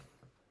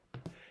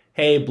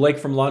Hey, Blake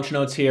from Launch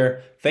Notes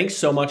here. Thanks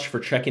so much for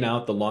checking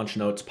out the Launch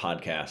Notes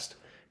podcast.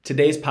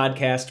 Today's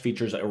podcast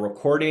features a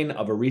recording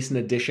of a recent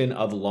edition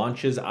of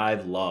Launches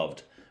I've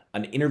Loved,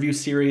 an interview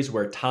series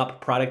where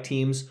top product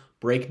teams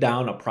break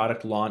down a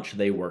product launch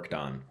they worked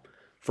on.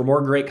 For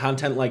more great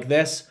content like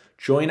this,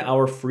 join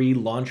our free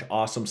Launch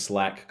Awesome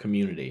Slack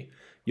community.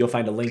 You'll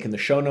find a link in the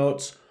show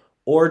notes,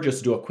 or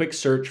just do a quick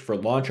search for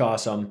Launch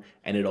Awesome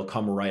and it'll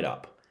come right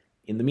up.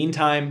 In the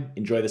meantime,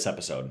 enjoy this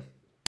episode.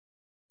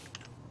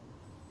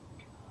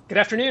 Good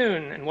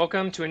afternoon, and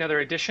welcome to another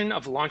edition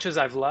of Launches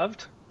I've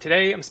Loved.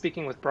 Today, I'm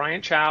speaking with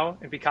Bryant, Chou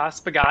and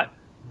Vikas, Bhagat.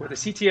 We're the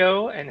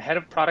CTO and Head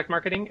of Product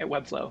Marketing at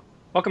Webflow.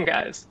 Welcome,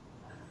 guys.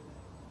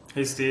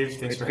 Hey, Steve.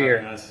 Thanks for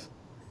having us.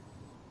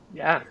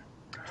 Yeah.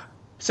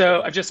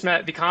 So I've just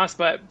met Vikas,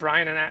 but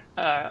Bryant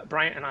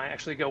and I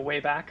actually go way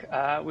back.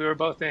 We were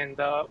both in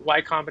the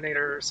Y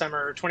Combinator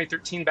summer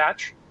 2013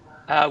 batch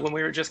when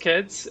we were just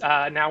kids.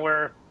 Now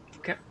we're,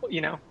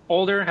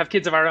 older, have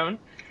kids of our own.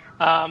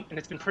 And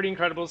it's been pretty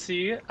incredible to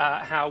see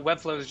how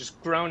Webflow has just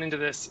grown into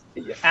this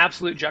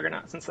absolute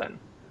juggernaut since then.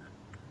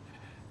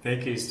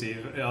 Thank you,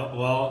 Steve.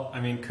 Well,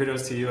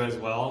 kudos to you as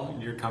well.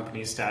 Your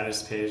company's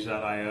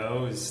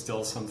statuspage.io is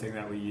still something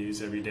that we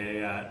use every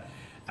day at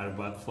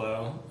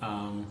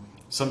Webflow.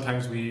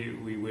 Sometimes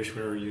we wish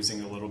we were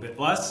using a little bit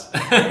less.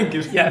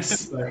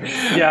 Yes.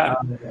 Yeah.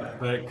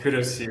 But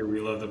kudos to you.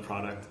 We love the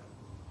product.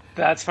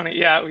 That's funny.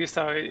 Yeah, we used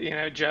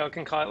to, joke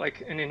and call it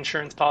like an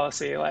insurance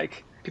policy.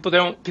 Like people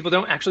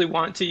don't actually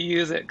want to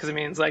use it because it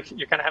means like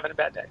you're kind of having a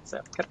bad day. So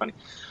kind of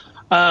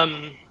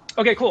funny.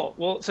 Okay, cool.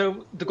 Well,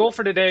 so the goal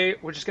for today,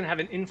 we're just going to have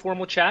an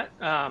informal chat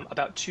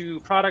about two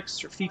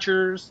products or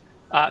feature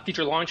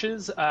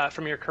launches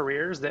from your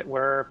careers that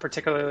were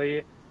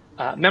particularly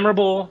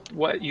memorable,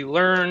 what you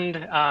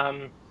learned,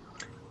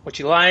 what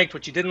you liked,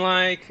 what you didn't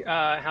like,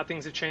 how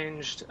things have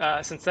changed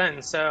since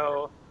then.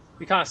 So,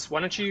 Vikas,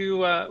 why don't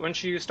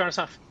you start us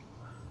off?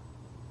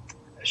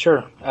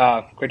 Sure.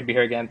 Great to be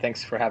here again.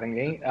 Thanks for having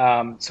me.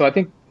 So I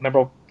think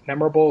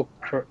memorable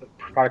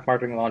product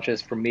marketing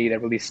launches for me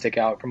that really stick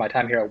out from my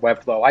time here at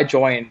Webflow. I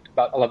joined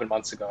about 11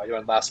 months ago. I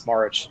joined last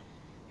March,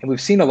 and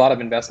we've seen a lot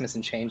of investments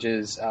and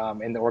changes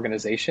in the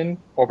organization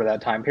over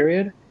that time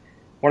period.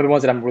 One of the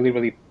ones that I'm really,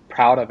 really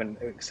proud of and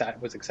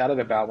was excited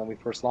about when we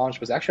first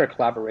launched was actually our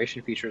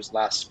collaboration features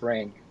last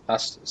spring,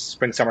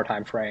 summer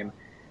time frame.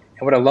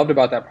 And what I loved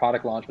about that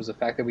product launch was the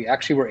fact that we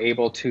actually were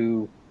able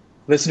to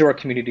listen to our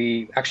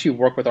community, actually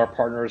work with our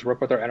partners, work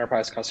with our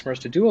enterprise customers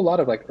to do a lot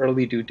of like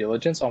early due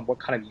diligence on what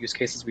kind of use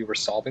cases we were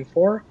solving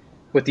for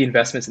with the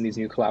investments in these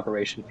new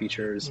collaboration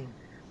features.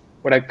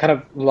 What I kind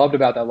of loved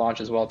about that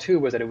launch as well too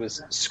was that it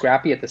was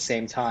scrappy at the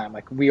same time.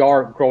 Like we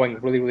are growing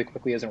really, really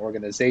quickly as an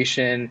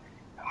organization,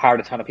 hired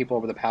a ton of people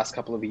over the past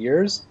couple of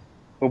years,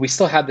 but we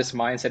still had this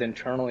mindset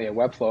internally at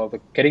Webflow of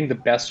like getting the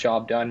best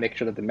job done, making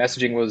sure that the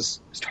messaging was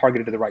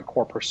targeted to the right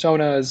core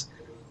personas,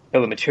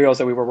 bill of materials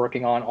that we were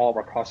working on, all of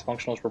our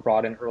cross-functionals were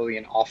brought in early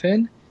and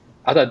often.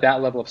 I thought that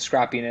level of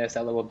scrappiness,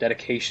 that level of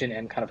dedication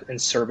and kind of in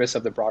service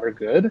of the broader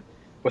good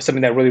was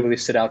something that really, really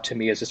stood out to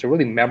me as just a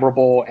really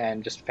memorable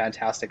and just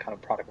fantastic kind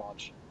of product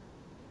launch.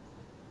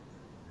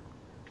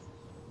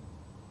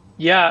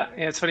 Yeah,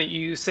 it's funny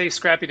you say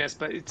scrappiness,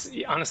 but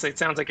honestly, it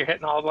sounds like you're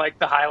hitting all of like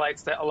the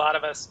highlights that a lot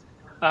of us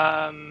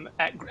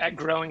at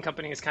growing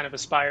companies kind of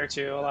aspire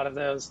to. A lot of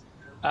those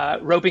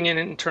roping in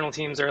internal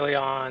teams early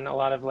on, a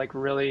lot of like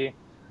really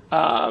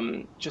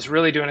just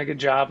really doing a good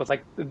job with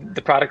like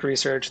the product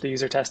research, the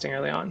user testing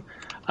early on.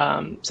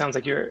 Sounds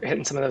like you're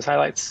hitting some of those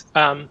highlights.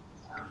 Talk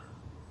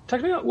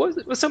to me about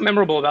what's so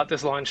memorable about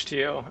this launch to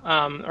you,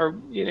 or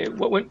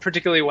what went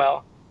particularly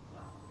well.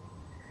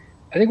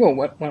 I think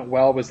what went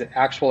well was the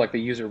actual like the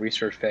user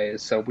research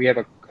phase. So we have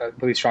a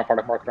really strong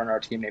product marketer on our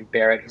team named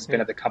Bryant, who's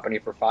been at the company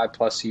for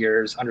 5+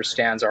 years,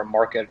 understands our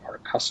market, our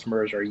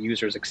customers, our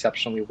users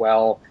exceptionally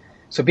well.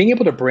 So being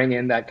able to bring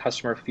in that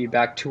customer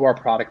feedback to our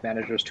product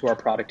managers, to our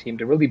product team,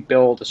 to really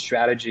build a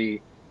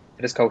strategy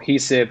that is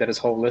cohesive, that is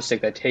holistic,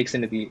 that takes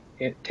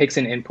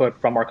in input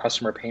from our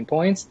customer pain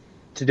points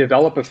to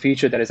develop a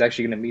feature that is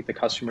actually going to meet the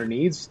customer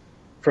needs.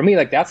 For me,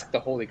 like that's the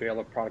holy grail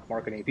of product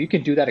marketing. If you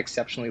can do that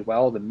exceptionally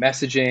well, the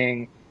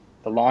messaging,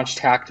 the launch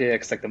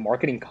tactics, like the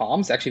marketing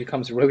comms actually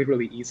becomes really,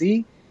 really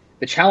easy.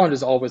 The challenge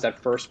is always that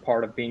first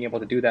part of being able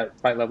to do that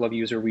right level of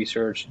user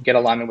research, get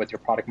alignment with your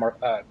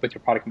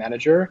product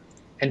manager,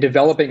 and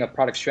developing a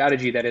product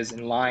strategy that is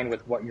in line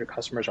with what your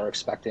customers are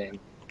expecting.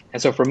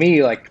 And so for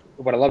me, like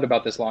what I loved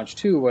about this launch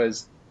too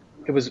was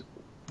it was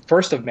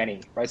first of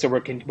many, right? So we're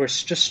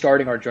just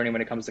starting our journey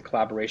when it comes to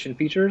collaboration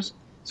features.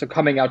 So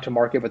coming out to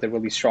market with a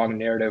really strong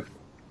narrative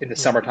in the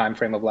summer time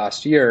frame of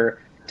last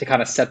year to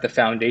kind of set the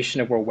foundation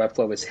of where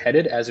Webflow is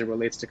headed as it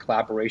relates to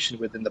collaboration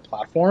within the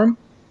platform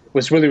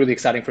was really, really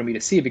exciting for me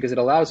to see because it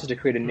allows us to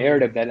create a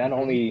narrative that not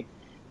only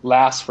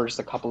lasts for just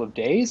a couple of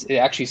days, it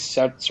actually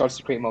starts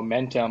to create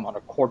momentum on a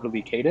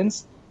quarterly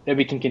cadence that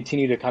we can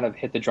continue to kind of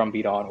hit the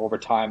drumbeat on over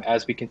time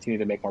as we continue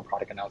to make more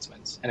product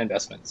announcements and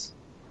investments.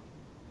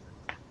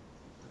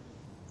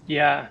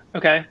 Yeah.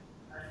 Okay.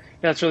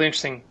 Yeah, that's really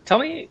interesting.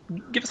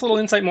 Give us a little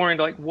insight more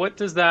into like what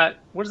does that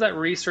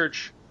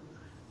research,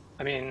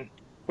 I mean,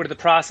 what do the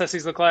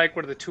processes look like?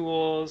 What are the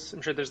tools?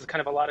 I'm sure there's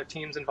kind of a lot of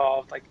teams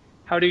involved. Like,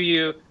 how do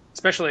you,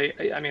 especially,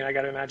 I mean, I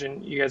got to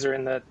imagine you guys are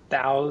in the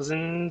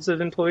thousands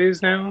of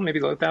employees now, maybe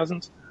low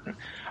thousands.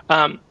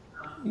 Um,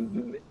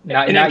 in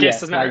any Not case, yet,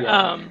 doesn't not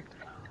matter.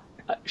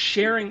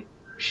 yet.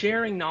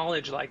 Sharing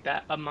knowledge like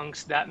that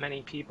amongst that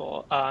many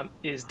people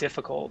is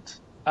difficult.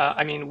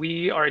 I mean,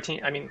 we are a team.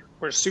 I mean,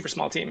 we're a super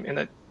small team in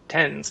the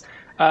tens,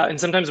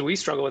 and sometimes we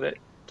struggle with it.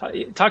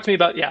 Talk to me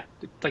about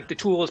like the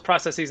tools,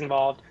 processes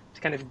involved to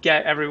kind of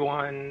get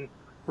everyone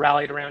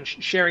rallied around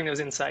sharing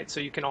those insights, so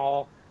you can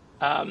all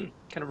kind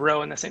of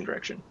row in the same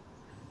direction.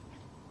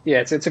 Yeah,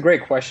 it's a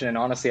great question, and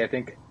honestly, I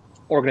think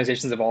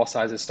organizations of all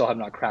sizes still have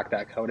not cracked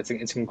that code. It's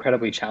an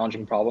incredibly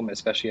challenging problem,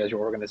 especially as your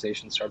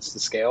organization starts to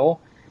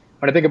scale.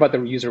 When I think about the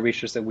user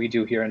research that we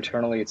do here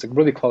internally, it's a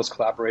really close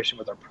collaboration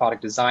with our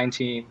product design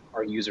team,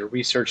 our user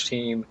research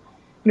team.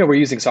 We're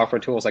using software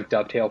tools like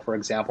Dovetail, for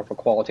example, for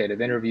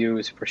qualitative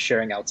interviews, for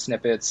sharing out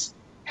snippets.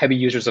 Heavy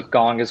users of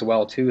Gong as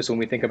well, too. So when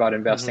we think about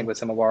investing Hmm. with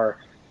some of our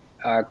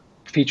uh,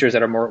 features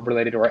that are more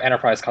related to our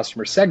enterprise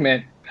customer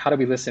segment, how do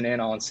we listen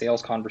in on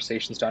sales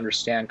conversations to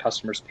understand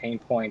customers' pain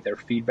point, their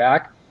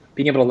feedback?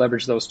 Being able to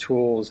leverage those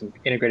tools and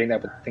integrating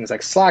that with things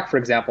like Slack, for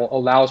example,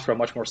 allows for a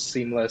much more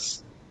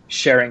seamless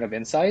sharing of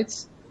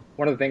insights.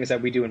 One of the things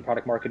that we do in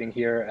product marketing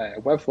here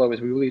at Webflow is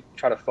we really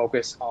try to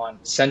focus on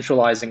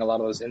centralizing a lot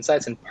of those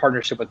insights in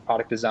partnership with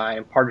product design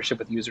and partnership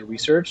with user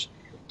research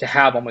to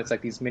have almost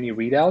like these mini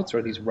readouts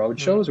or these road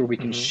shows where we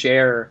can Hmm.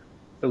 share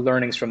the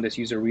learnings from this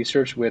user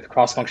research with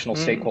cross-functional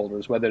Hmm.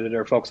 stakeholders, whether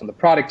they're folks on the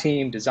product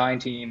team, design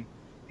team,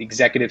 the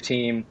executive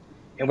team.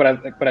 And what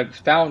I've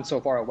found so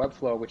far at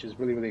Webflow, which is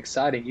really, really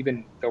exciting,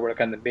 even though we're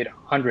kind of the mid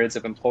hundreds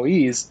of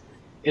employees,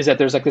 is that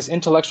there's like this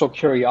intellectual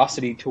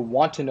curiosity to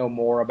want to know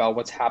more about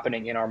what's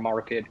happening in our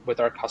market with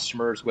our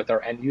customers, with our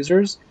end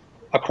users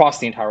across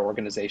the entire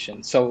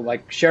organization. So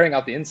like sharing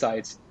out the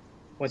insights,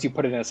 once you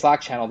put it in a Slack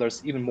channel,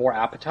 there's even more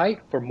appetite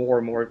for more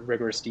and more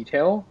rigorous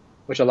detail,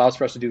 which allows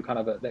for us to do kind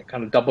of that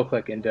kind of double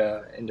click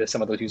into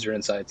some of those user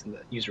insights and the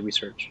user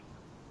research.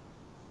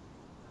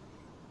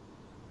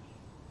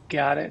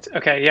 Got it.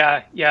 Okay.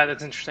 Yeah. Yeah.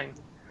 That's interesting.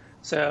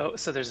 So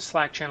there's a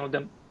Slack channel.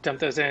 Dump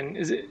those in.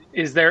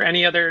 Is there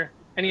any other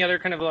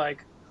kind of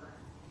like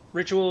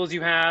rituals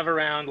you have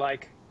around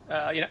like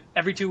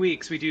every 2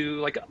 weeks we do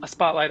like a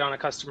spotlight on a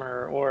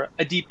customer or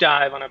a deep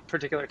dive on a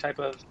particular type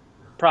of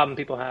problem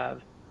people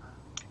have.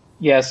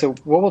 Yeah, so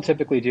what we'll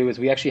typically do is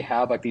we actually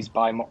have like these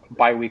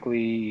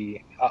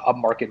bi-weekly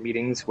up-market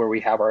meetings where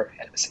we have our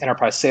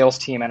enterprise sales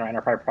team and our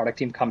enterprise product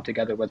team come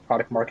together with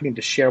product marketing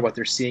to share what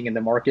they're seeing in the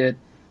market,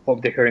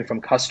 what they're hearing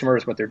from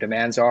customers, what their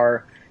demands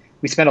are.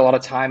 We spend a lot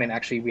of time, and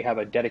actually we have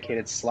a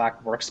dedicated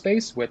Slack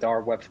workspace with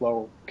our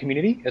Webflow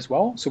community as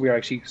well. So we are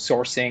actually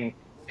sourcing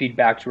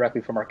feedback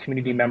directly from our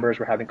community Hmm. members.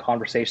 We're having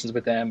conversations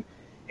with them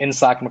in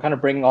Slack, and we're kind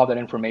of bringing all that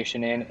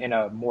information in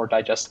a more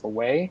digestible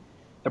way.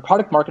 The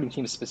product marketing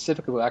team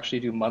specifically will actually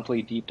do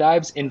monthly deep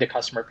dives into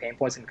customer pain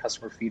points and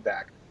customer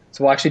feedback.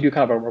 So we'll actually do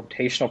kind of a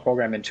rotational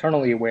program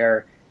internally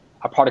where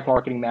a product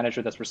marketing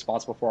manager that's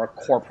responsible for our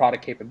core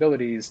product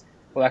capabilities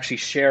will actually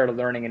share the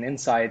learning and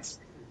insights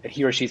that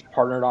he or she's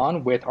partnered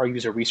on with our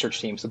user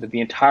research team so that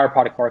the entire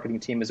product marketing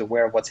team is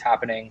aware of what's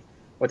happening,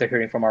 what they're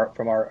hearing from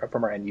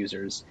our end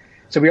users.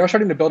 So we are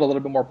starting to build a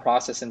little bit more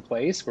process in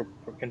place. We're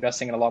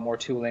investing in a lot more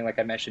tooling. Like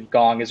I mentioned,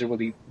 Gong is a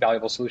really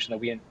valuable solution that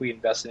we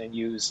invest in and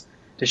use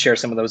to share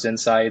some of those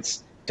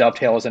insights.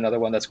 Dovetail is another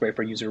one that's great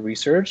for user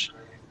research.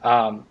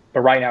 But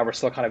right now, we're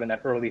still kind of in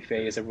that early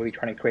phase of really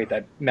trying to create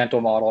that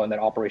mental model and that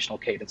operational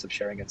cadence of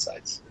sharing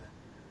insights.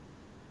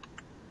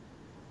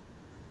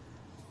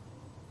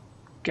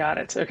 Got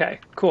it. Okay,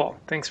 cool.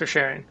 Thanks for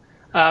sharing.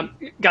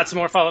 Got some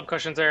more follow-up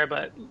questions there,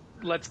 but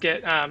let's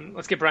get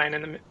Brian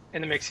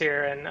in the mix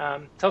here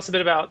and tell us a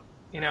bit about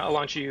a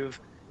launch you've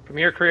from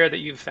your career that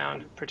you've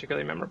found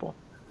particularly memorable.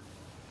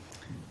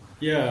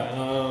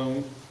 Yeah,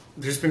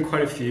 there's been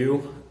quite a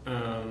few.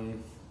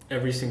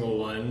 Every single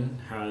one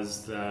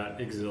has that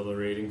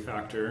exhilarating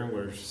factor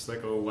where it's just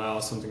like, oh wow,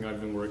 something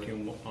I've been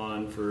working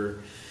on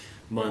for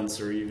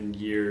months or even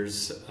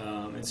years,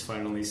 it's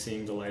finally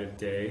seeing the light of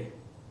day.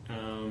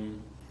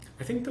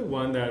 I think the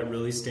one that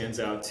really stands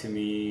out to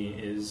me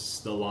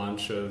is the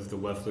launch of the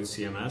Webflow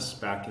CMS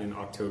back in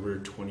October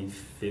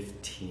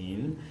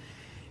 2015.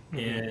 Hmm.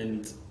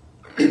 And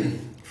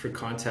for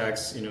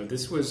context,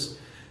 this was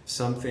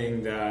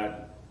something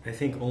that I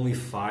think only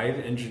 5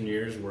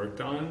 engineers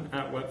worked on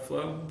at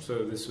Webflow.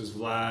 So this was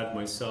Vlad,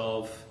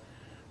 myself,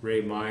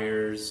 Ray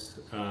Myers,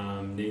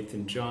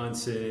 Nathan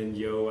Johnson,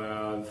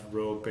 Yoav,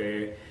 Rope,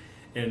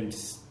 and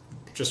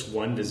just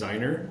one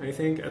designer, I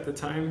think, at the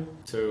time.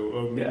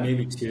 So Yeah.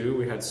 maybe 2.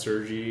 We had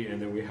Sergi,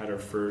 and then we had our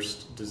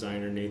first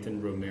designer,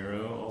 Nathan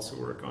Romero, also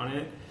work on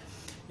it.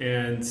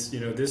 And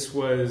this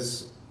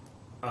was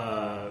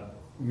a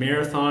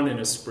marathon and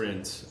a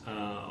sprint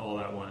all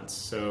at once.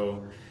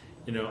 So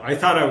I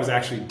thought I was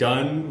actually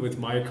done with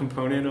my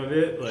component of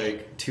it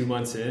like 2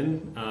 months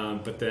in,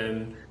 but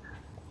then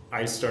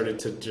I started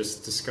to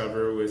just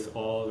discover with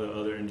all the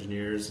other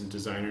engineers and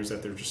designers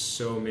that there were just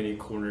so many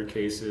corner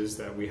cases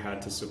that we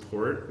had to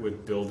support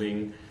with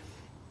building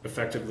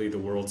effectively the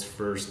world's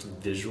first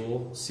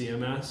visual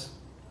CMS.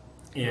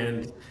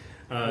 And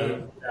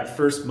that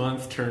first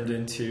month turned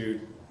into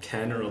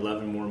 10 or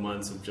 11 more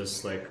months of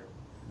just like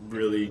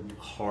really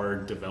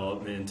hard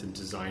development and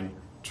design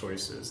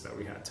choices that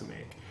we had to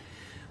make.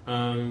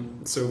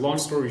 So long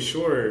story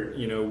short,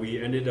 we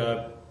ended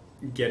up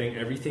getting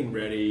everything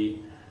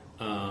ready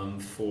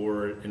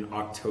for an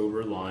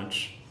October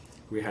launch.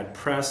 We had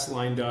press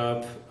lined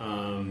up.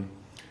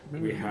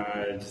 We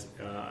had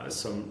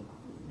some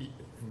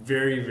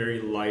very,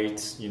 very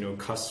light,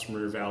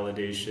 customer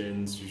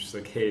validations. You're just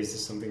like, hey, is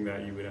this something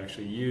that you would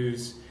actually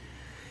use?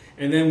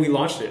 And then we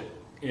launched it.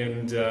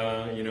 And,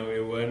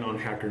 it went on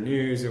Hacker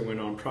News, it went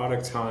on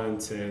Product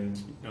Hunt, and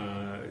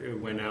it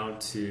went out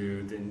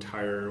to the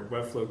entire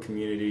Webflow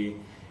community.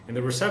 And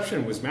the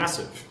reception was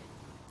massive.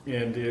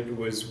 And it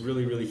was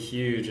really, really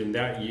huge. And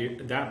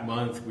that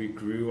month, we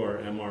grew our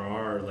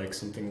MRR like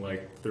something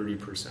like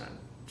 30%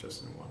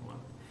 just in 1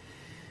 month.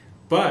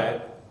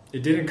 But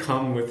it didn't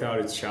come without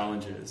its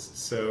challenges.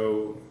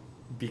 So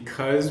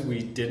because we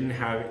didn't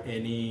have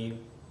any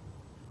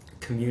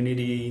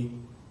community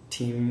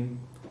team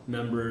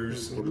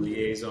members or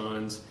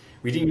liaisons,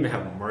 we didn't even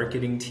have a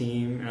marketing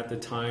team at the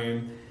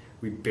time.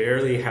 We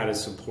barely had a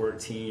support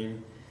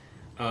team.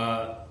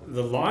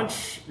 The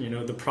launch,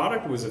 the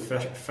product was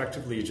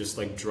effectively just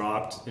like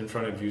dropped in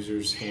front of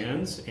users'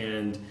 hands,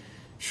 and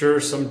sure,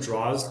 some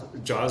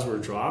jaws were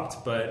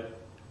dropped, but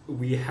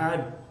we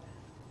had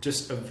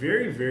just a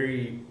very,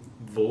 very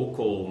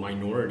vocal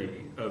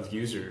minority of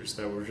users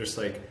that were just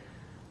like,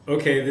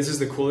 okay, this is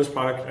the coolest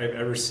product I've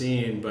ever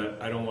seen,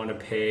 but I don't want to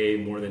pay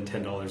more than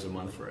 $10 a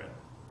month for it.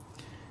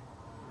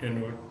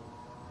 And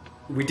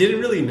we didn't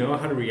really know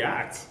how to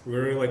react. We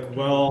were like,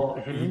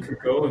 well, you could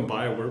go and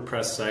buy a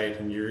WordPress site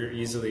and you're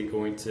easily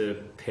going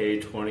to pay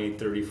 $20,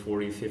 $30,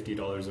 $40,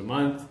 $50 a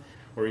month,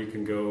 or you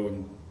can go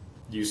and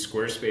use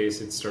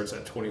Squarespace. It starts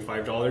at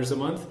 $25 a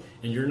month,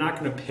 and you're not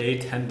going to pay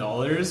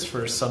 $10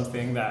 for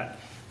something that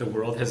the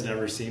world has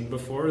never seen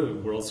before, the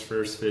world's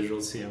first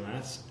visual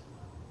CMS.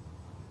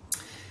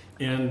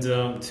 And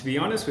to be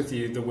honest with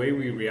you, the way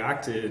we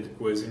reacted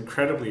was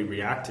incredibly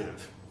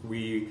reactive.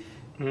 We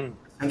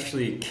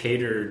essentially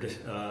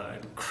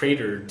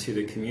cratered to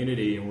the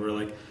community, and we're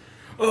like,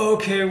 oh,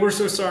 okay, we're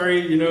so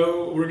sorry,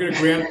 we're going to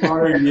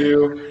grandfather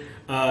you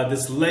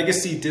this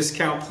legacy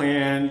discount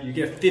plan. You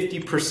get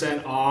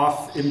 50%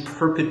 off in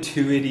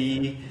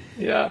perpetuity.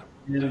 Yeah.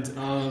 And,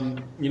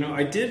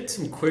 I did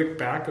some quick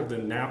back of the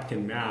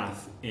napkin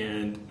math,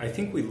 and I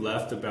think we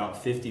left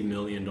about $50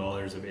 million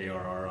of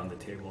ARR on the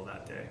table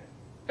that day.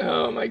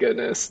 Oh my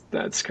goodness,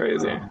 that's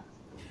crazy.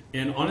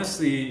 And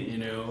honestly,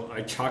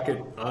 I chalk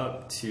it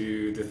up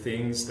to the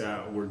things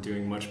that we're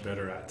doing much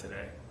better at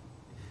today.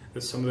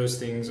 But some of those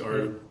things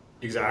are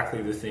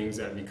exactly the things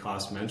that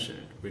Vikas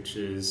mentioned, which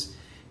is,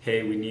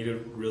 hey, we need to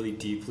really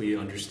deeply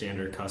understand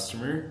our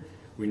customer.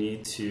 We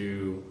need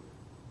to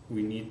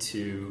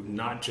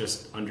not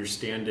just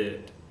understand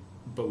it,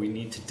 but we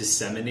need to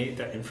disseminate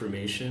that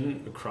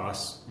information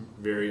across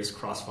various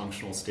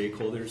cross-functional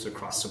stakeholders,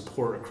 across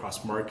support,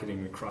 across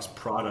marketing, across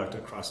product,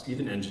 across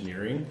even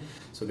engineering,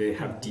 so they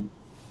have deep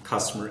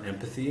customer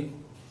empathy.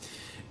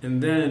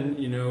 And then,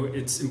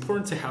 it's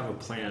important to have a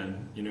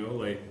plan.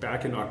 Like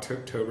back in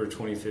October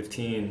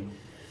 2015,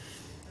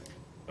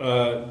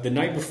 the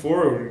night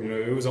before,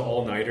 it was an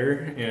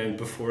all-nighter, and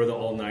before the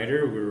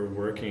all-nighter, we were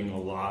working a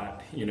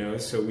lot,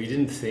 so we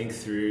didn't think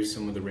through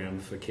some of the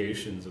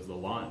ramifications of the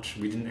launch.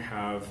 We didn't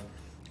have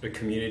a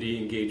community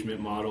engagement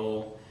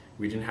model.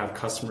 We didn't have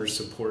customer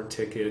support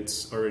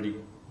tickets already,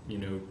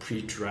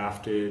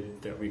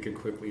 pre-drafted that we could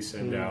quickly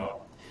send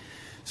out.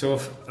 So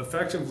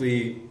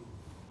effectively,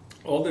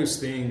 all those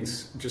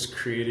things just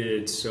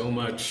created so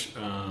much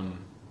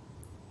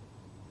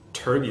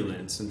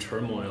turbulence and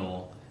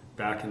turmoil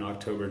back in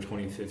October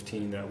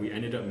 2015 that we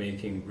ended up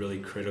making really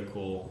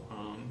critical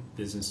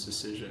business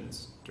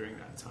decisions during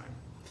that time.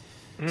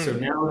 So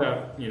now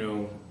that,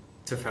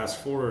 to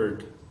fast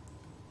forward,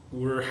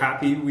 we're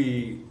happy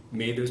we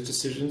made those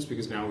decisions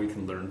because now we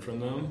can learn from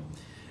them.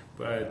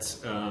 But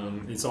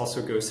it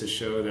also goes to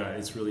show that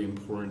it's really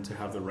important to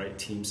have the right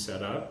team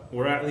set up,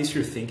 or at least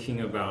you're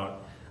thinking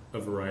about a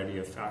variety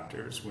of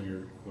factors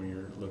when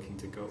you're looking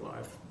to go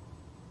live.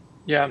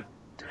 Yeah.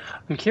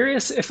 I'm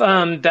curious if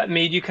that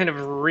made you kind of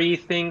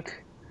rethink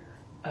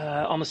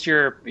almost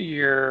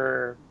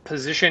your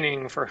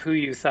positioning for who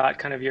you thought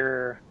kind of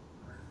your,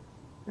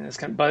 it's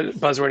kind of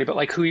buzzwordy, but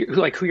like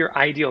who your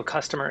ideal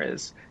customer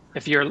is.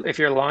 If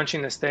you're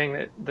launching this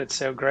thing that's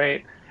so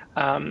great,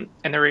 and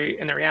the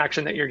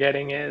reaction that you're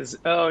getting is,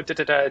 oh,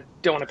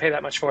 don't want to pay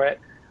that much for it.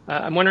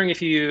 I'm wondering if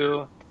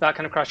you thought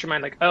kind of crossed your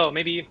mind, like, oh,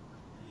 maybe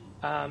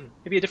a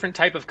different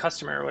type of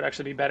customer would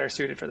actually be better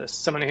suited for this.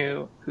 Someone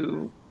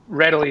who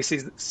readily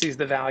sees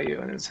the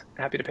value and is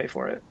happy to pay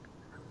for it.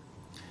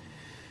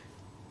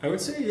 I would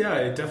say, yeah,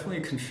 it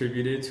definitely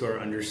contributed to our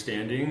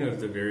understanding of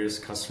the various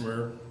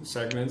customer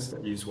segments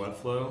that use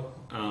Webflow.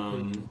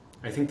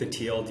 I think the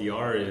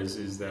TLDR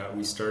is that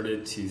we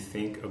started to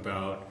think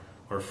about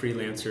our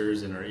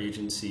freelancers and our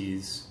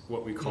agencies,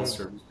 what we call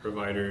service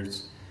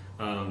providers,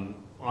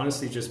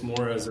 honestly, just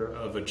more as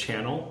of a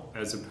channel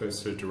as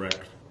opposed to a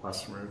direct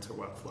customer to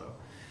Webflow.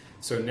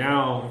 So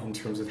now, in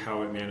terms of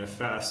how it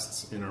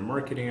manifests in our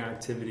marketing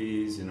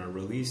activities, in our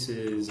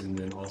releases, and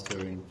then also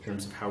in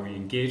terms of how we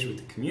engage with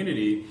the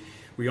community,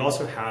 we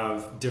also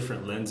have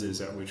different lenses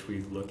at which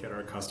we look at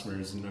our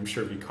customers. And I'm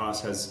sure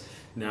Vikas has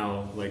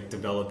now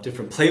developed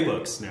different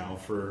playbooks now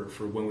for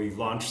when we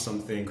launch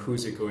something,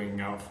 who's it going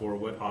out for,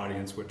 what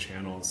audience, what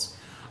channels.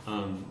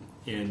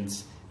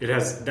 And it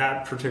has,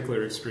 that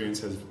particular experience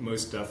has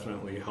most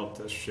definitely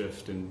helped us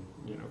shift and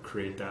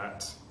create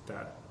that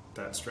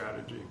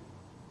strategy.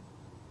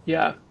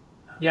 Yeah,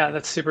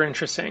 that's super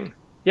interesting.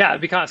 Yeah,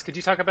 Vikas, could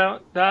you talk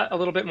about that a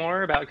little bit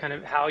more about kind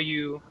of how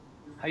you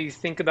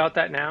think about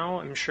that now?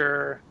 I'm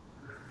sure.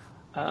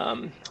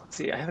 Let's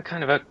see, I have a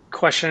kind of a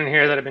question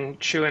here that I've been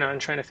chewing on,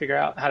 trying to figure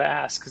out how to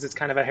ask because it's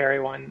kind of a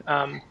hairy one.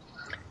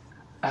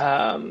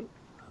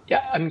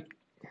 Yeah,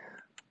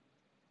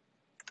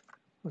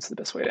 what's the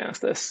best way to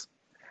ask this?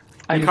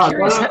 I'm Vikas,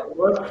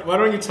 curious. why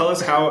don't you tell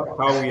us how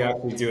we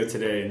actually do it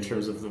today in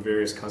terms of the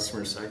various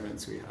customer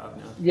segments we have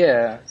now?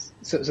 Yeah.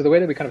 So the way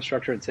that we kind of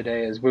structure it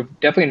today is we've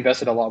definitely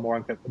invested a lot more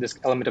in this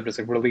element of just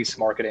release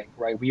marketing,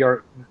 right? We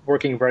are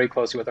working very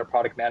closely with our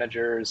product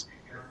managers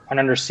on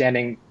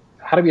understanding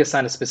how do we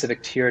assign a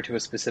specific tier to a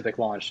specific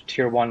launch.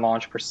 Tier 1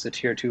 launch versus a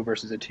tier 2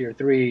 versus a tier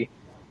 3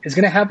 is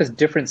going to have this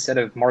different set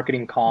of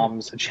marketing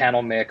comms, a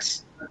channel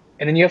mix.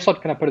 And then you also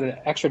kind of put in an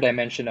extra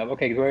dimension of,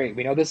 okay, great,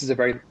 we know this is a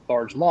very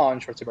large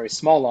launch or it's a very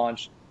small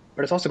launch,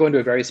 but it's also going to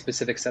a very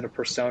specific set of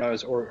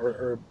personas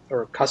or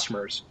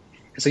customers.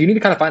 And so you need to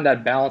kind of find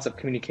that balance of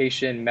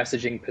communication,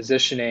 messaging,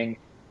 positioning,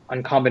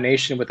 in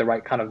combination with the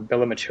right kind of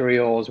bill of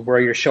materials, where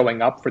you're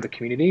showing up for the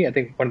community. I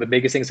think one of the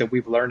biggest things that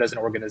we've learned as an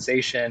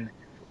organization,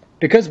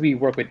 because we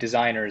work with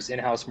designers,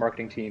 in-house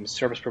marketing teams,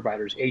 service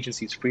providers,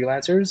 agencies,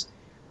 freelancers,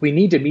 we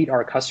need to meet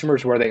our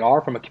customers where they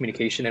are from a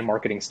communication and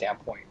marketing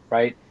standpoint,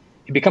 right?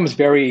 It becomes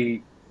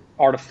very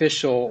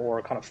artificial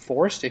or kind of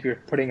forced if you're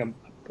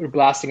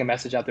blasting a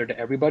message out there to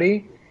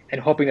everybody and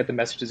hoping that the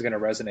message is going to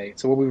resonate.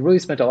 So what we really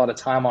spent a lot of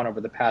time on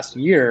over the past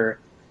year,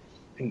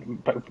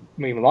 and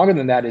maybe longer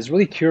than that, is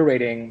really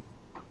curating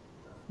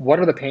what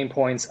are the pain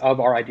points of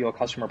our ideal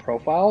customer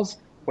profiles,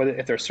 whether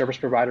if they're service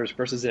providers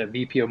versus a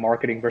VP of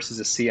marketing versus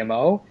a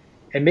CMO,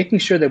 and making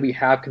sure that we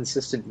have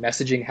consistent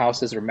messaging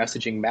houses or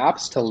messaging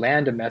maps to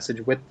land a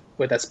message with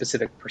that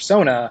specific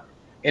persona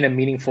in a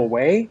meaningful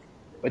way.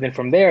 But then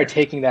from there,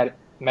 taking that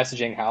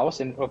messaging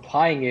house and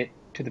applying it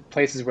to the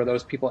places where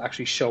those people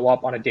actually show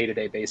up on a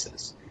day-to-day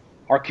basis.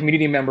 Our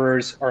community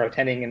members are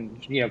attending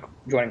and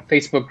joining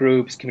Facebook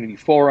groups, community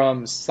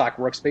forums, Slack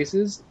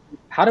workspaces.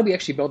 How do we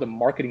actually build a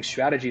marketing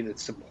strategy that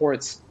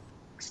supports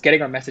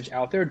getting our message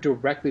out there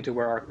directly to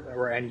where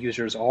our end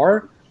users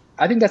are?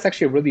 I think that's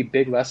actually a really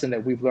big lesson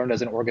that we've learned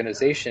as an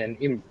organization.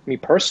 Even me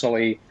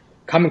personally,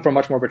 coming from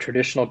much more of a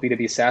traditional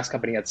B2B SaaS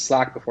company at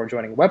Slack before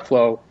joining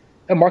Webflow,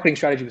 the marketing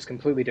strategy was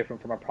completely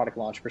different from a product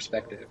launch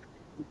perspective.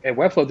 At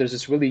Webflow, there's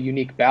this really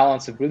unique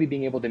balance of really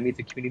being able to meet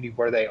the community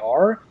where they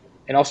are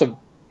and also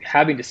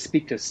having to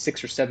speak to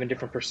 6 or 7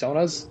 different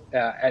personas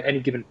at any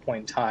given point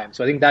in time.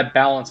 So I think that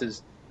balance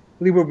is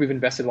really where we've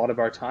invested a lot of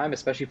our time,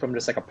 especially from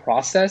just a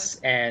process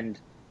and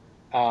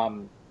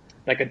an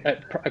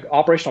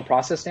operational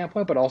process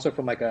standpoint, but also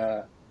from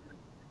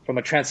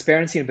a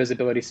transparency and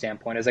visibility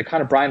standpoint. As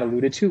Brian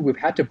alluded to, we've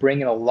had to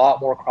bring in a lot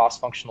more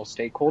cross-functional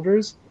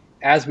stakeholders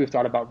as we've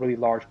thought about really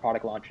large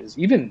product launches,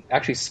 even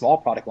actually small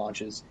product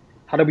launches.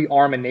 How do we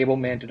arm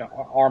enablement and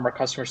arm our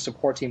customer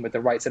support team with the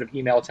right set of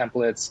email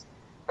templates,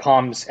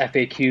 comms,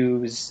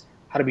 FAQs?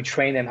 How do we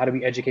train them? How do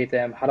we educate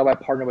them? How do I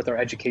partner with our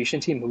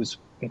education team, who's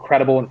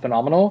incredible and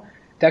phenomenal,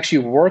 to actually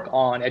work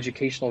on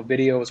educational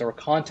videos or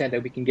content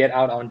that we can get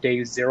out on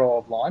day 0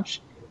 of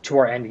launch to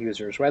our end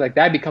users, right?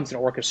 That becomes an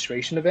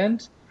orchestration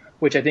event,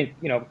 which I think,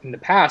 in the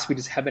past, we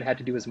just haven't had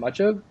to do as much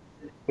of.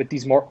 With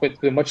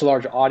a much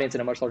larger audience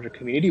and a much larger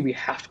community, we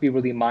have to be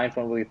really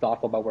mindful and really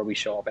thoughtful about where we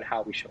show up and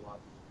how we show up.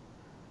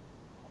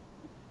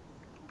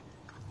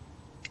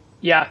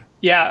 Yeah.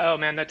 Oh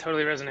man, that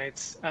totally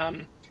resonates.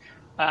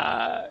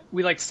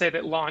 We like to say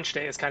that launch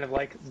day is kind of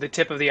like the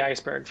tip of the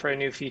iceberg for a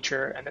new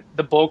feature, and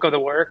the bulk of the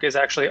work is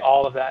actually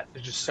all of that.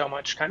 There's just so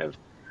much kind of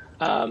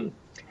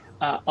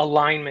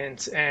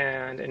alignment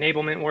and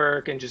enablement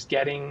work, and just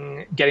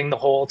getting the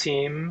whole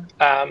team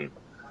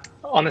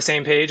on the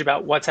same page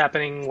about what's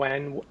happening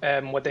when,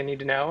 what they need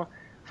to know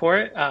for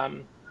it.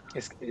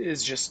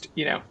 Is just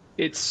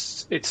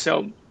it's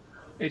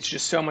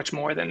just so much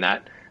more than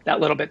that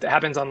little bit that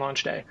happens on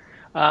launch day.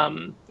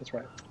 That's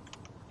right.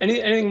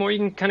 Anything more you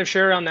can kind of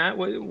share on that?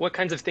 What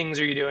kinds of things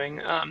are you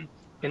doing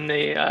in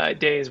the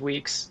days,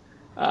 weeks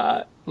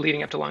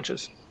leading up to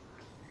launches?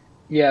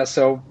 Yeah,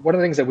 so one of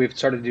the things that we've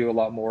started to do a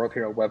lot more of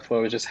here at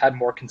Webflow is just had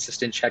more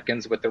consistent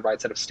check-ins with the right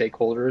set of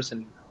stakeholders.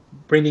 And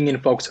bringing in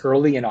folks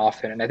early and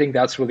often. And I think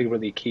that's really,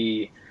 really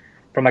key.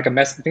 From like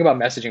think about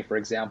messaging, for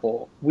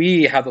example,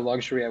 we have the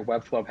luxury at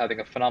Webflow of having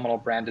a phenomenal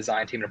brand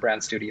design team and a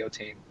brand studio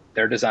team.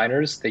 They're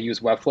designers, they use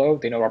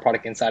Webflow, they know our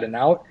product inside and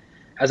out.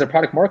 As a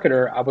product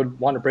marketer, I would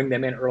want to bring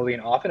them in early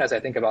and often as I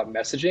think about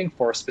messaging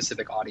for a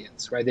specific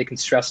audience, right? They can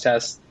stress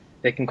test,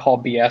 they can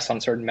call BS on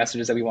certain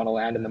messages that we want to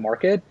land in the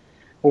market.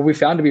 What we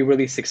found to be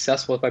really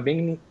successful is by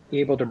being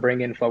able to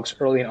bring in folks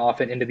early and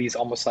often into these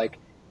almost like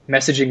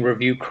messaging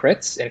review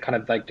crits and kind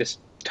of like just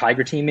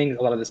tiger teaming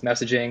a lot of this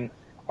messaging,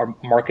 our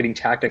marketing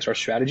tactics, our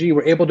strategy.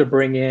 We're able to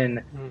bring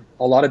in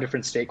a lot of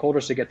different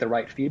stakeholders to get the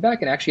right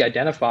feedback and actually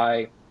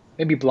identify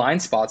maybe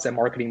blind spots that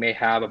marketing may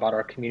have about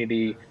our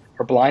community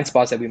or blind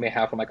spots that we may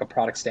have from like a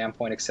product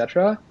standpoint, et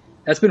cetera.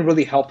 That's been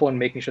really helpful in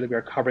making sure that we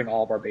are covering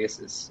all of our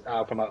bases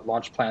from a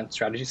launch plan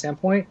strategy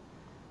standpoint.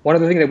 One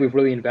other thing that we've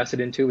really invested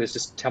into is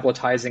just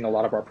templatizing a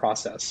lot of our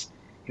process.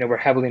 You know, we're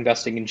heavily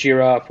investing in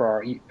Jira for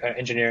our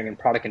engineering and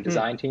product and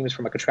design teams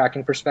from like a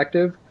tracking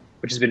perspective,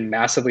 which has been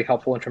massively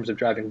helpful in terms of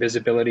driving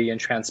visibility and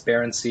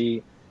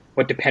transparency.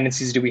 What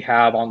dependencies do we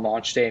have on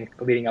launch day and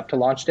leading up to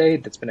launch day?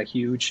 That's been a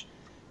huge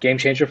game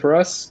changer for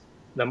us.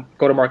 The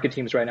go-to-market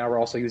teams right now, we're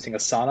also using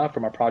Asana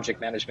from a project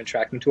management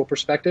tracking tool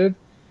perspective.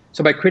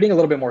 So by creating a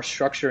little bit more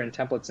structure and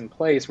templates in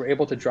place, we're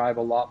able to drive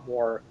a lot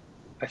more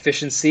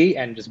efficiency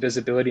and just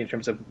visibility in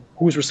terms of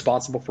who's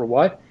responsible for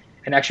what,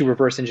 and actually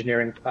reverse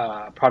engineering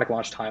product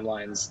launch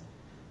timelines.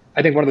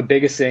 I think one of the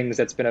biggest things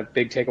that's been a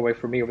big takeaway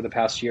for me over the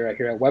past year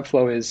here at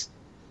Webflow is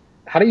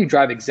how do you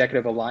drive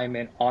executive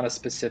alignment on a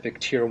specific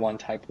tier one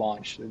type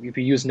launch? If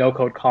you use No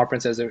Code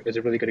Conference as a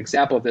really good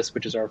example of this,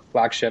 which is our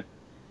flagship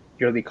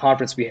yearly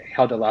conference we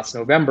held last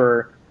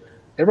November,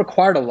 it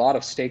required a lot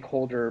of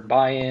stakeholder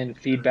buy-in,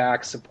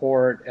 feedback,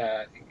 support,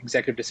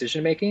 executive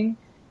decision-making.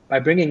 By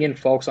bringing in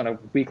folks on a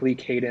weekly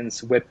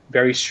cadence with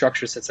very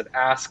structured sets of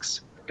asks,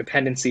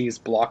 dependencies,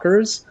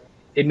 blockers,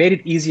 it made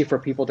it easy for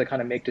people to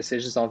kind of make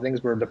decisions on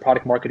things where the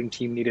product marketing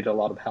team needed a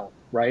lot of help,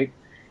 right?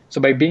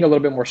 So by being a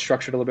little bit more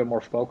structured, a little bit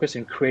more focused,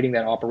 and creating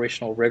that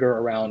operational rigor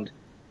around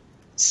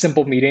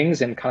simple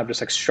meetings and kind of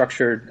just like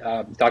structured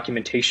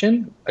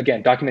documentation.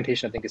 Again,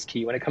 documentation I think is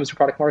key when it comes to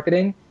product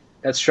marketing.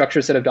 That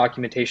structured set of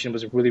documentation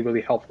was really,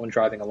 really helpful in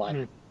driving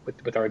alignment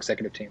with our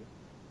executive team.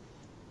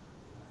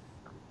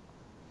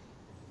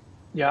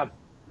 Yeah.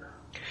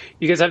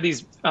 You guys have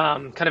these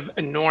kind of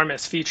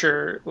enormous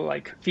feature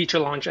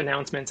launch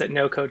announcements at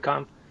No Code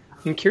Conf.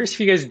 I'm curious if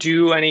you guys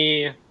do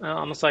any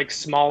almost like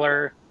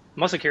smaller.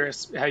 I'm also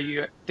curious how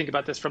you think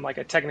about this from like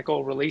a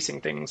technical releasing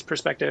things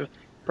perspective,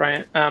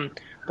 Bryant.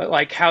 But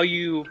like how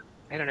you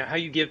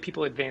give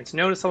people advance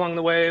notice along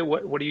the way.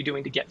 What are you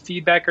doing to get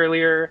feedback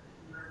earlier?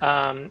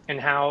 And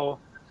how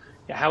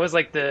is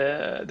like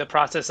the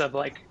process of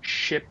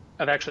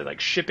actually like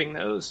shipping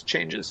those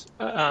changes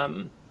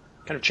kind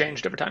of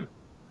changed over time?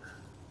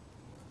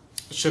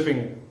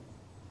 Shipping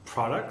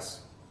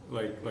products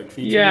like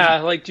features?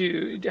 Yeah, like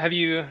have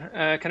you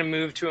kind of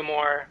moved to a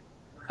more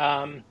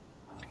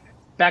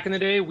back in the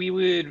day we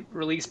would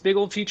release big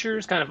old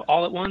features kind of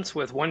all at once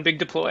with one big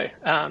deploy.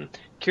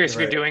 Curious if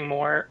you're doing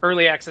more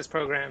early access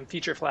program,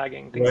 feature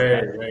flagging, things like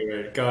that.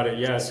 Right. Got it.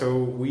 Yeah. So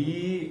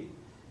we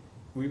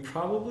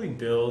probably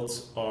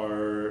built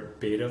our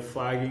beta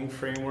flagging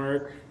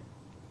framework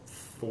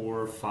 4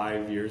 or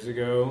 5 years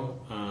ago.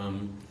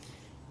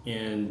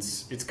 And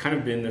it's kind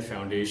of been the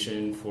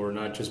foundation for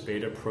not just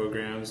beta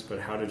programs, but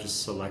how to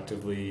just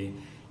selectively,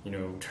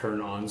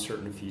 turn on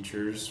certain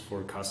features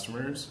for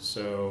customers.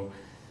 So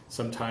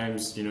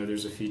sometimes,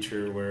 there's a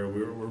feature where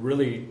we're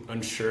really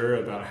unsure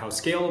about how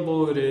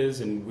scalable it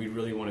is, and we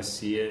really want to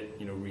see it,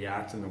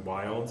 react in the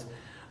wild.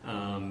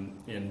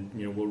 And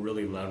we'll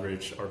really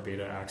leverage our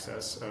beta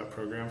access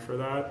program for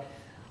that.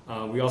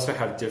 We also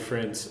have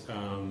different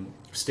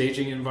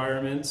staging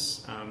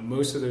environments.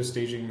 Most of those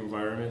staging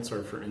environments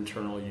are for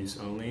internal use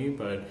only,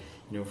 but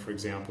for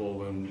example,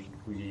 when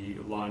we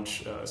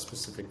launch a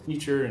specific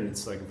feature and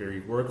it's like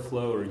very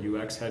workflow or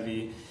UX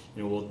heavy,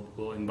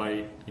 we'll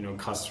invite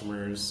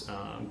customers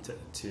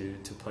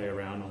to play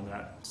around on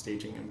that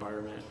staging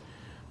environment.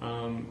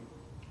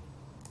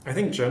 I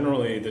think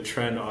generally the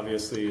trend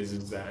obviously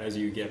is that as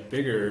you get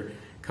bigger,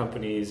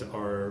 companies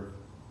are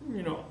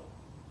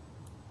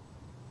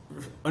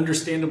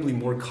understandably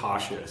more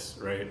cautious,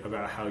 right,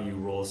 about how you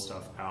roll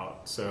stuff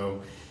out.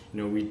 So,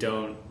 we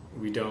don't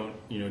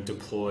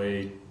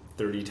deploy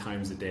 30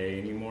 times a day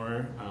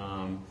anymore.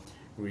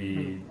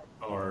 We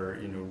are,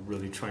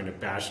 really trying to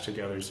batch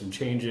together some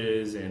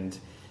changes, and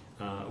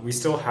we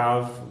still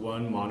have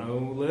one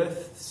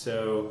monolith.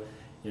 So,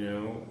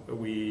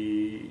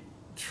 we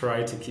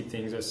try to keep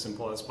things as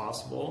simple as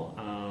possible.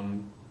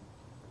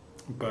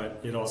 But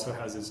it also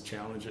has its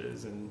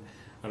challenges, and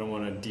I don't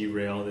want to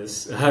derail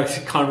this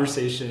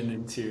conversation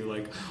into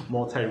like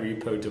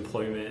multi-repo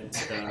deployment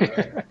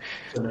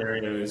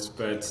scenarios,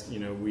 but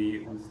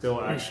we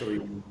still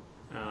actually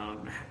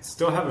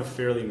still have a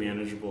fairly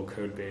manageable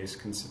code base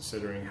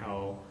considering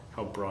how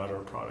broad our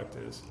product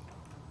is.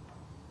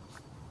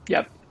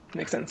 Yep,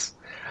 makes sense.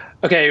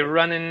 Okay,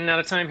 running out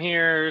of time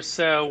here,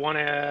 so want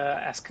to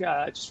ask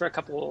just for a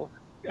couple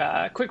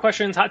quick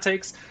questions, hot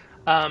takes.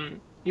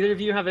 Either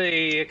of you have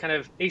a kind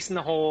of ace in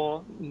the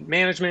hole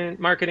management,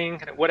 marketing,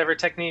 kind of whatever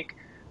technique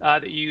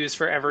that you use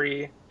for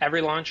every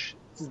launch?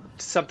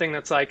 Something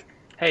that's like,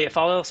 hey, if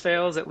all else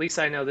fails, at least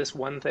I know this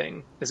one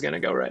thing is going to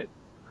go right.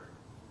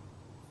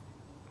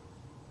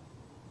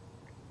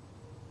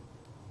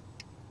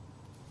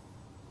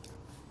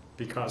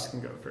 Vikas can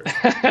go first.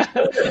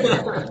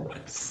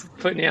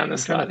 Putting you on the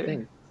spot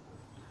here.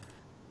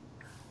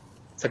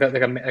 It's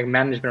like a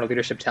management or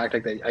leadership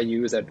tactic that I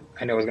use that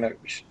I know is going to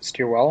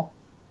steer well.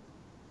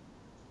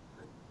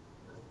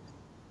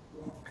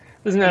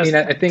 I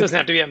think doesn't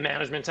have to be a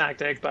management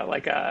tactic, but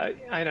like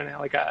I don't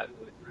know,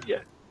 yeah.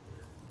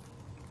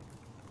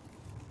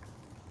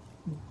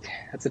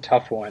 That's a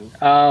tough one.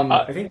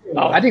 I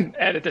think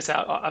edit this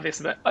out,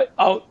 obviously, but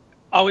I'll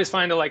always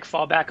find to like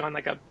fall back on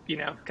like a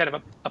kind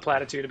of a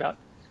platitude about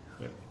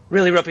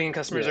really roping in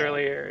customers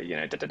early, or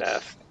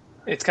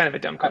It's kind of a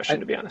dumb question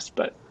to be honest,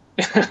 but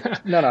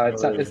no,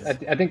 it's not.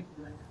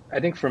 I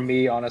think for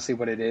me, honestly,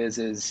 what it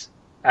is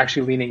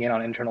actually leaning in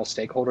on internal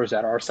stakeholders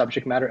that are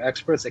subject matter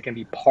experts that can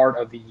be part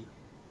of the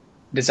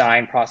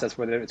design process,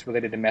 whether it's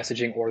related to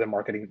messaging or the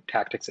marketing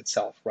tactics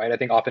itself, right? I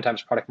think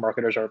oftentimes product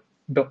marketers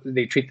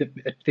they treat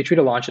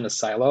a launch in a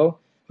silo,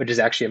 which is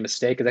actually a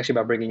mistake. It's actually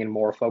about bringing in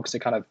more folks to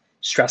kind of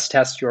stress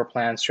test your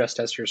plan, stress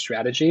test your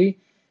strategy.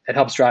 It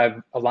helps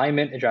drive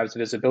alignment, it drives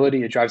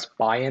visibility, it drives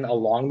buy-in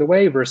along the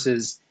way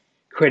versus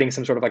creating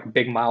some sort of like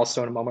big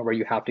milestone moment where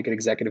you have to get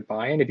executive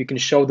buy-in. If you can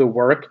show the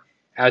work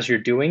as you're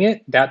doing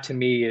it, that to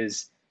me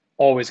is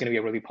always going to be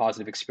a really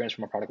positive experience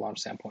from a product launch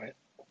standpoint.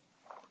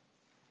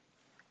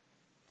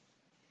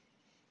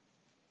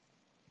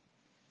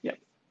 Yep.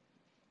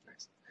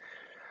 Nice.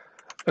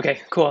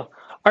 Okay, cool.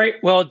 All right,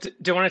 well,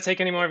 don't want to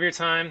take any more of your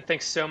time.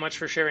 Thanks so much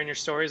for sharing your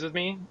stories with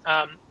me.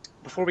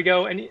 Before we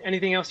go,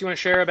 anything else you want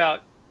to share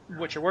about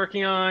what you're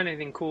working on?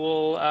 Anything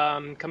cool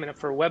coming up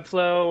for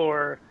Webflow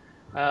or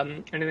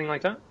anything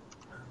like that?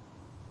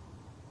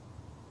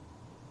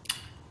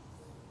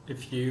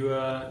 If you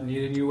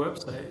need a new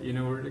website, you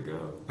know where to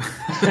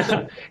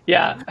go.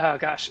 Yeah. Oh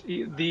gosh,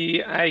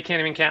 I can't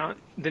even count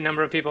the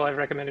number of people I've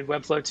recommended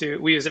Webflow to.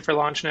 We use it for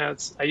launch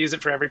notes. I use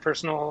it for every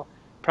personal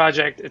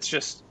project. It's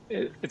just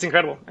it's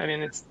incredible. I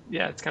mean, it's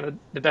kind of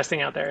the best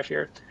thing out there if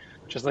you're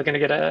just looking to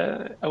get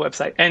a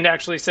website, and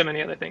actually so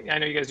many other things. I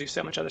know you guys do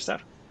so much other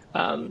stuff,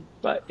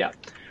 but yeah.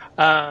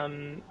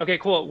 Okay,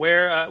 cool.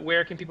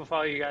 Where can people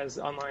follow you guys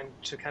online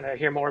to kind of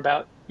hear more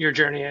about your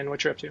journey and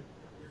what you're up to?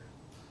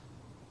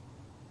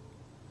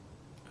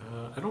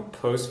 I don't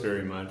post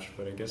very much,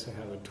 but I guess I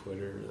have a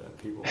Twitter that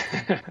people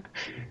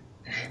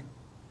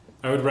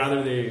I would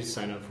rather they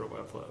sign up for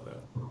Webflow,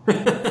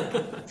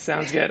 though.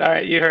 Sounds good. All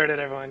right, you heard it,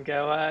 everyone.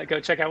 Go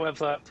check out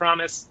Webflow.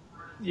 Promise,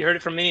 you heard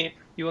it from me.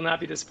 You will not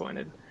be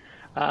disappointed.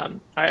 All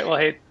right, well,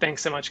 hey,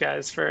 thanks so much,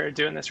 guys, for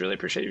doing this. Really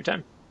appreciate your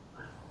time.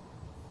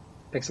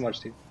 Thanks so much,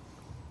 Steve.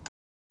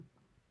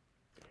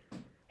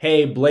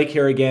 Hey, Blake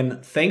here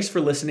again. Thanks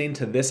for listening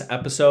to this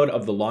episode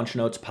of the Launch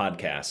Notes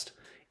podcast.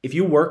 If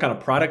you work on a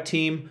product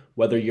team,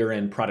 whether you're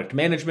in product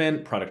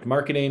management, product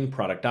marketing,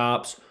 product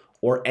ops,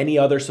 or any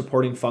other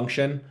supporting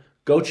function,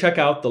 go check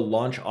out the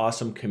Launch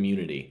Awesome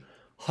community.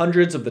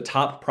 Hundreds of the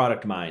top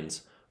product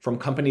minds from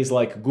companies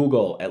like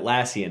Google,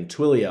 Atlassian,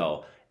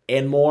 Twilio,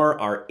 and more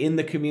are in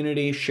the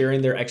community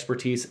sharing their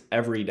expertise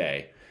every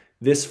day.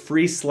 This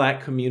free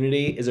Slack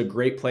community is a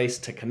great place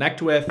to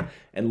connect with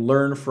and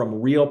learn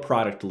from real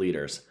product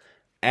leaders,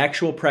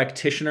 actual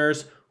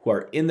practitioners who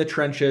are in the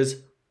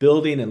trenches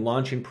building and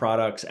launching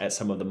products at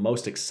some of the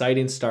most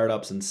exciting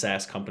startups and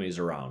SaaS companies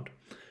around.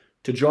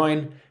 To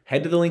join,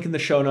 head to the link in the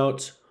show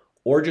notes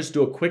or just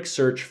do a quick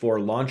search for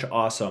Launch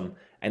Awesome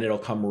and it'll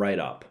come right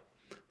up.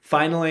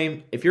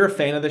 Finally, if you're a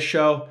fan of this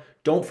show,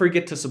 don't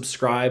forget to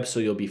subscribe so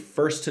you'll be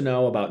first to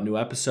know about new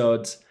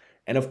episodes.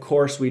 And of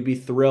course, we'd be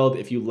thrilled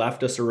if you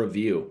left us a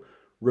review.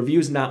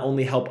 Reviews not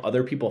only help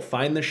other people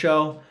find the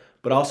show,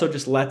 but also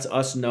just lets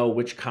us know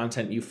which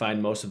content you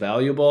find most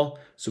valuable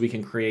so we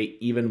can create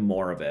even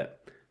more of it.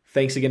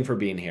 Thanks again for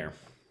being here.